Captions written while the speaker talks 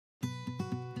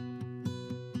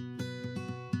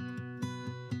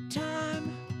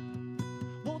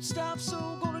won't stop, so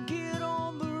gonna get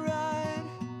on the ride,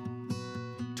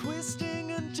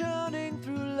 twisting and turning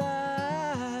through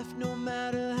life. No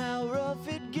matter how rough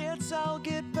it gets, I'll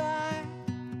get by.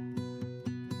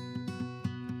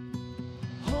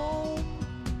 Home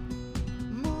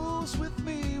moves with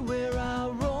me where I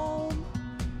roam.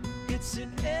 It's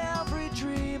in every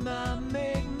dream I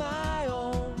make my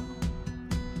own.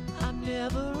 I'm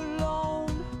never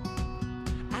alone.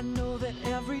 I know that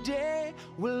every day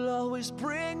will always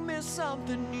bring me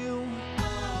something new.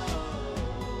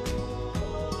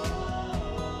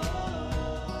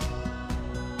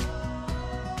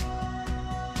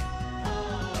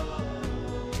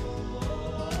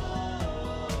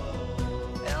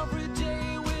 Every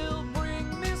day will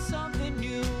bring me something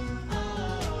new.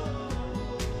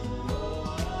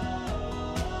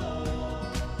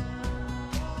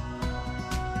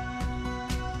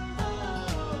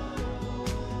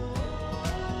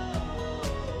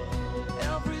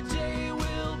 Every day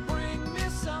will bring me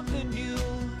something new.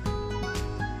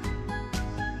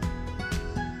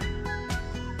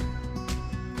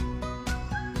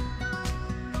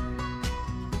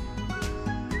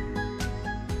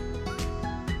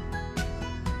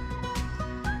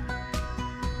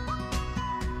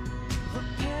 The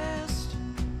past,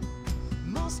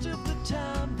 most of the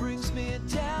time, brings me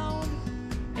down,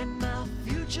 and my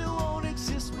future won't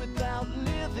exist without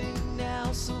living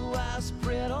now. So I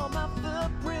spread all my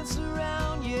footprints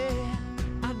around, yeah.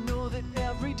 I know that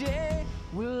every day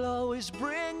will always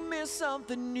bring me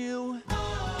something new.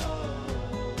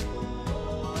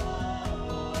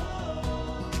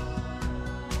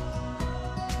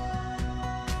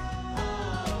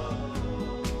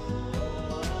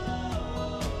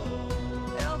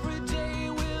 Every day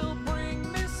will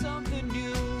bring me something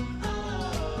new.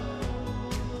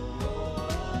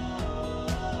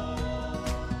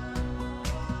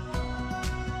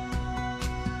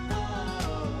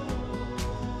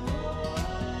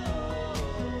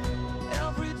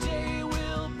 Every day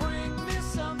will bring me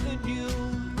something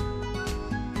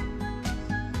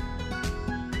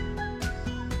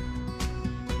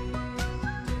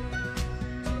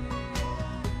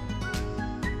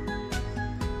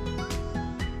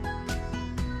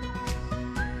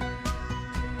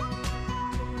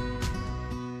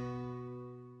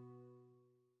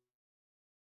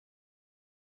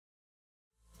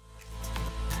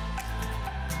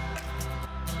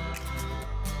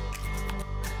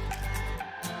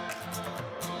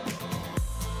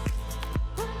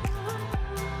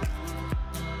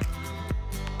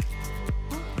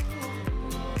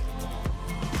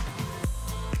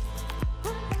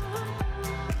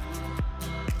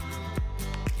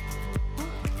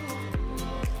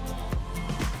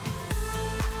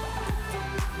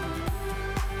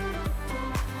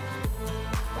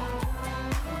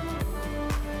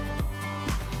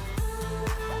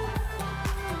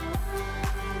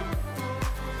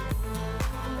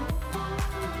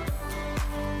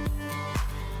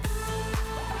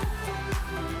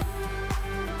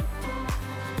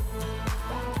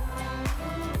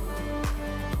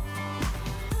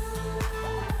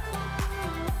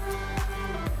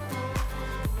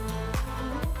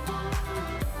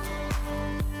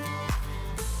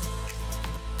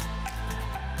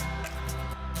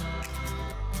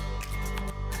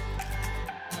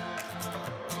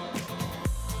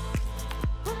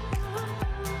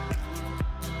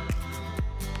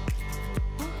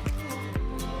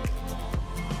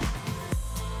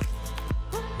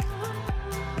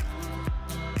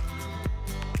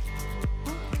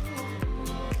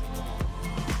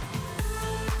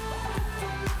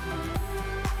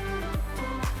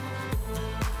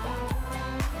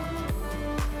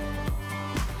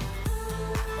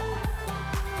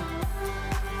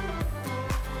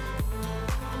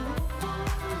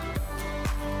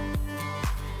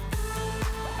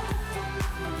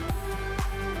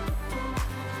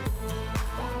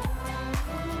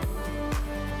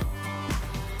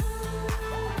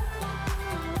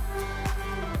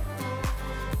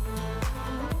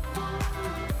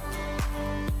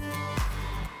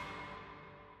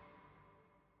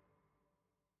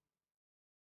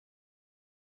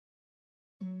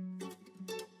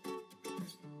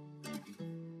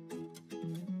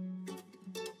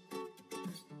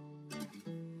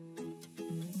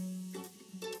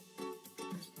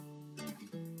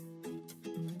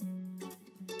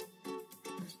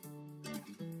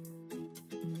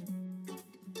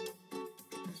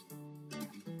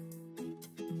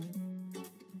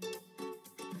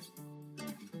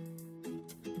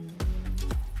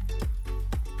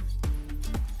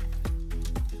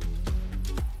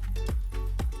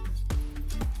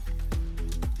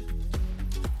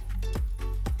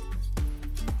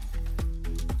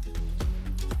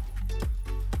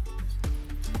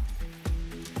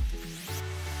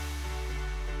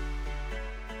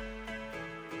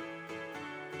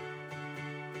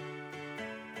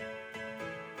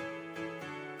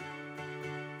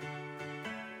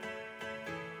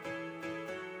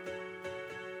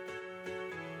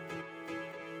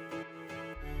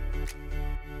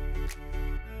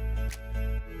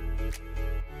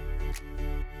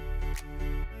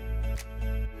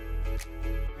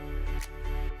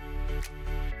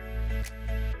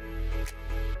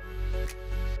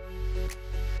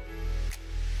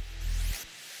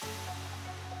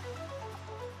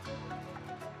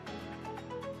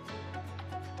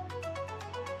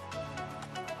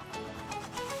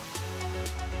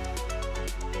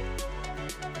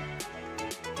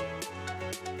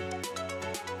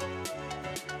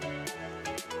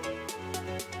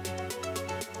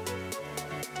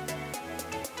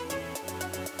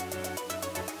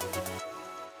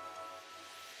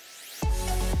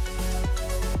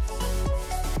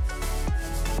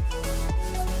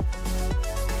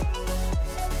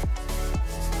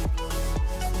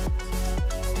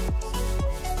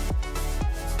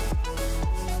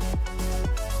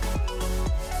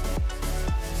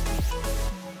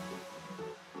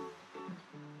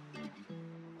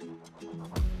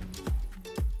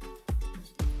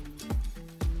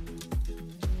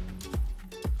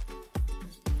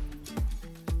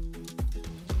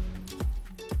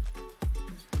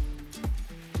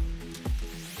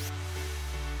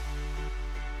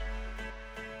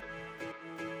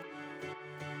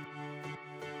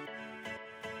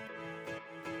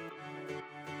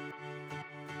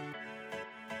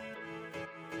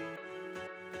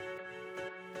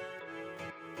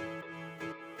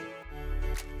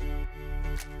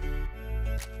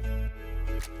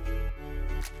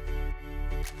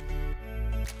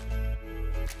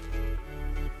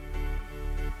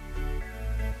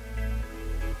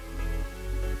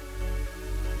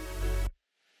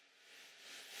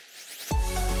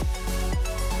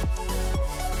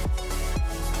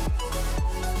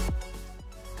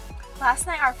Last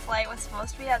night our flight was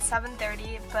supposed to be at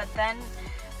 7:30, but then,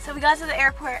 so we got to the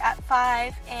airport at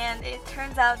 5, and it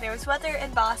turns out there was weather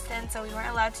in Boston, so we weren't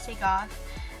allowed to take off.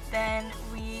 Then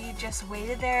we just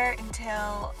waited there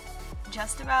until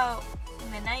just about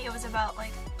midnight. It was about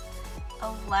like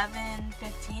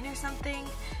 11:15 or something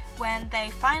when they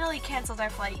finally canceled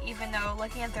our flight, even though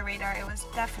looking at the radar it was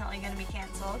definitely going to be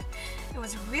canceled. It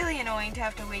was really annoying to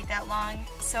have to wait that long,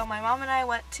 so my mom and I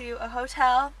went to a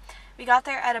hotel. We got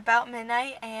there at about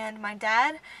midnight, and my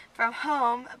dad from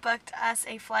home booked us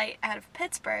a flight out of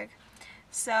Pittsburgh.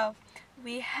 So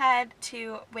we had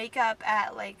to wake up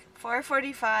at like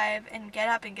 4:45 and get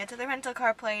up and get to the rental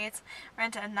car place,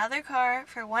 rent another car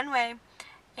for one way,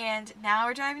 and now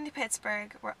we're driving to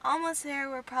Pittsburgh. We're almost there.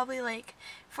 We're probably like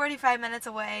 45 minutes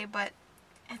away, but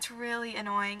it's really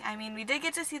annoying. I mean, we did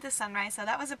get to see the sunrise, so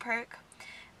that was a perk,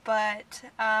 but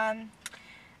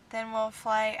then we'll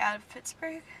fly out of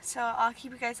Pittsburgh, so I'll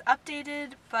keep you guys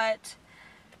updated, but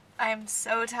I'm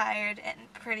so tired and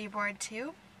pretty bored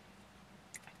too.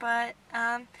 But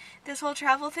this whole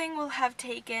travel thing will have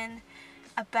taken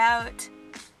about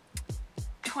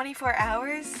 24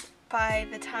 hours by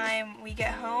the time we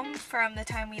get home from the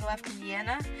time we left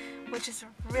Vienna, which is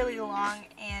really long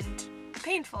and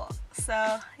painful.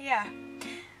 So yeah,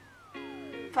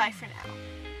 bye for now.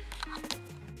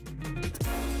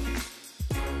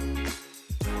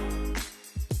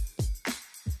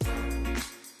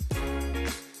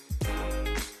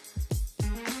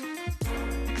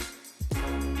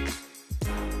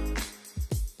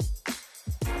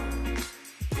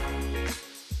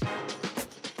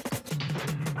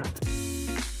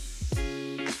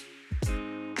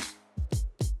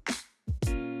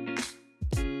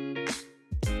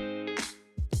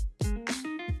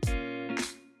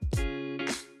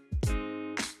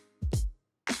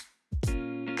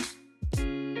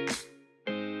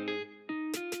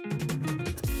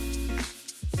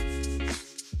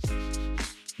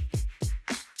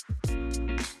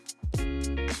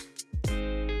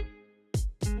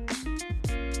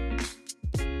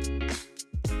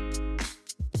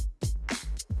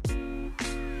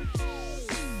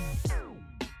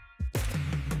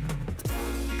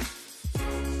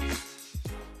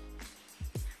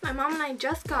 My mom and I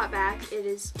just got back. It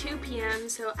is 2 p.m.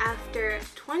 so after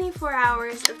 24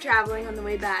 hours of traveling on the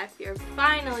way back, we are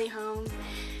finally home.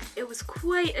 It was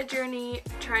quite a journey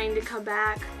trying to come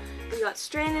back. We got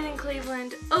stranded in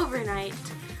Cleveland overnight,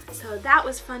 so that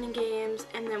was fun and games,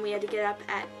 and then we had to get up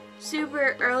at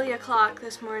super early o'clock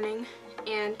this morning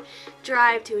and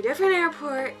drive to a different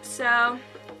airport, so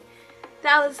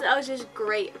that was just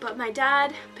great. But my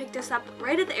dad picked us up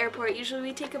right at the airport. Usually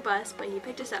we take a bus, but he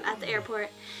picked us up at the airport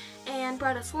and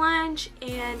brought us lunch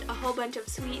and a whole bunch of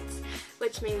sweets,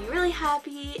 which made me really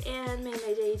happy and made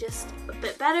my day just a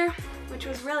bit better, which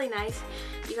was really nice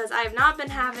because I have not been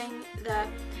having the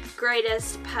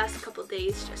greatest past couple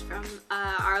days just from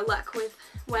our luck with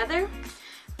weather.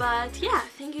 But yeah,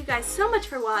 thank you guys so much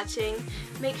for watching.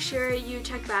 Make sure you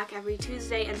check back every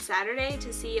Tuesday and Saturday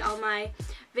to see all my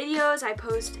videos. I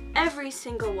post every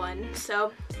single one,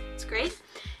 so it's great.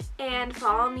 And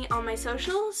follow me on my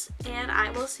socials, and I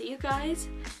will see you guys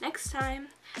next time.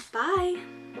 Bye!